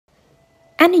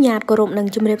អនុញ្ញាតគោរពនឹង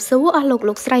ជំរាបសួរអស់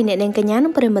លោកស្រីអ្នកនាងកញ្ញានិ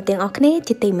ងប្រិយមិត្តទាំងអស់គ្នា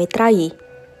ជាទីមេត្រី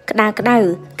ក្តៅ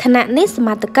ខណៈនេះសម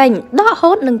ត្ថកិច្ចដក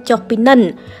ហូតនឹងចុះពីនិន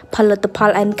ផលិតផល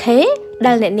NK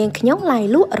ដែលអ្នកនាងខ្ញុំឡាយ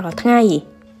លក់រាល់ថ្ងៃ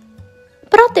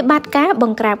ប្រតិបត្តិការប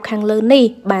ង្ក្រាបខាងលើនេះ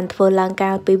បានធ្វើឡើង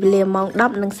កាលពីវេលាម៉ោង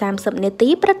 10:30 នាទី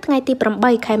ព្រឹកថ្ងៃទី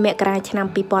 8 ខែមករាឆ្នាំ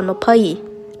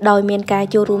 2020 ដោយមានការ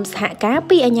ចូលរួមសហការ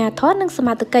ពីអាជ្ញាធរនិងស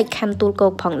មាជិកខណ្ឌទួលគោ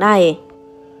កផងដែរ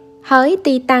ហើយ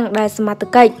ទីតាំងដែលសមាជិ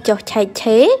កចុះឆែក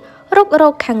ឆេររុករ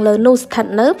កខាងលើនោះស្ថិត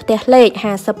នៅផ្ទះលេខ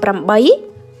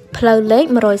 58 ផ្លូវលេខ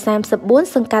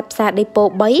 134 សង្កាត់ផ្សារដេប៉ូ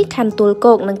 3 ខណ្ឌទួល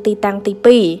គោកនិងទីតាំងទី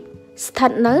 2 ស្ថិ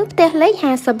តនៅផ្ទះលេខ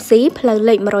 50C ផ្លូវ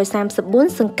លេខ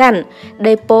 134 សង្កាត់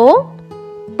ដេប៉ូ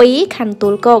 2 ខណ្ឌទួ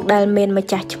លគោកដែលមានម្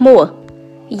ចាស់ឈ្មោះ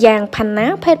យ៉ាងផាន់ណា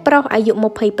ភេទប្រុសអាយុ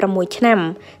 26 ឆ្នាំ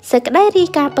សេចក្តីរាយ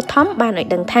ការណ៍បឋមបានឲ្យ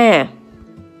ដឹងថា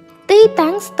ទី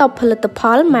តាំងស្តុបផលិតផ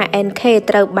លម៉ា NK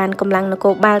ត្រូវបានកម្លាំងនគ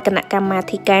របាលគណៈកម្មា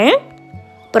ធិការ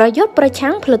ប្រយុទ្ធប្រ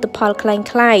ឆាំងផលិតផលค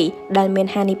ล้ายៗដែលមាន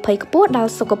ហានិភ័យខ្ពស់ដ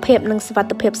ល់សុខភាពនិងសុវត្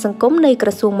ថិភាពសង្គមនៃក្រ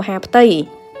សួងមហាផ្ទៃ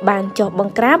បានចុះប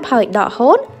ង្ក្រាបហើយដក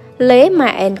ហូតលេម៉ា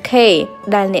NK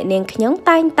ដែលអ្នកនាងខ្ញុំ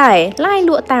តែងតែឡាយ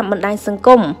លក់តាមបណ្ដាញសង្គ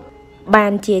មបា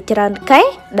នជាច្រើនកេស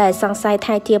ដែលសង្ស័យ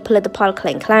ថាជាផលិតផលค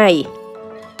ล้ายៗ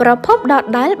ប្រភពដ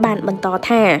ដែលបានបន្ត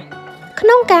ថាក្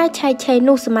នុងការឆែកឆេរ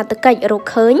នោះសមាជិករក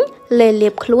ឃើញលេលា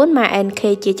បខ្លួនម៉ា NK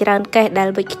ជាច្រើនកេសដែល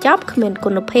វិចខ្ចប់គ្មានគុ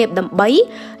ណភាពដើម្បី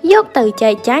យកទៅចែ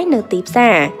កចាយនៅទីផ្សា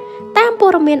រតាមព័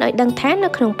ត៌មានឲ្យដឹងថានៅ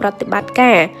ក្នុងប្រតិបត្តិ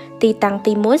ការទីតាំង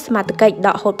ទី1សមាជិកដ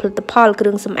កហូតផលិតផលគ្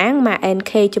រឿងសម្អាងម៉ា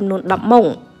NK ចំនួន10មុខ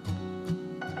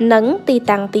និងទី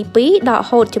តាំងទី2ដក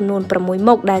ហូតចំនួន6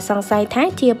មុខដែលសង្ស័យថា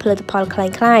ជាផលិតផលคล้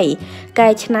ายៗកែ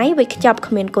ច្នៃវិចខ្ចប់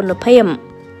គ្មានគុណភាព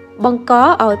បង្ក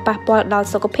ឲ្យប៉ះពាល់ដល់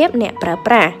សុខភាពអ្នកប្រើ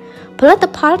ប្រាស់ផលិត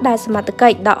ផលដែលសមាជិក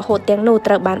ដកហូតទាំងនោះ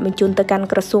ត្រូវបានបញ្ជូនទៅកាន់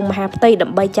ក្រសួងមហាផ្ទៃដើ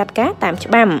ម្បីចាត់ការតាមច្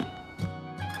បាប់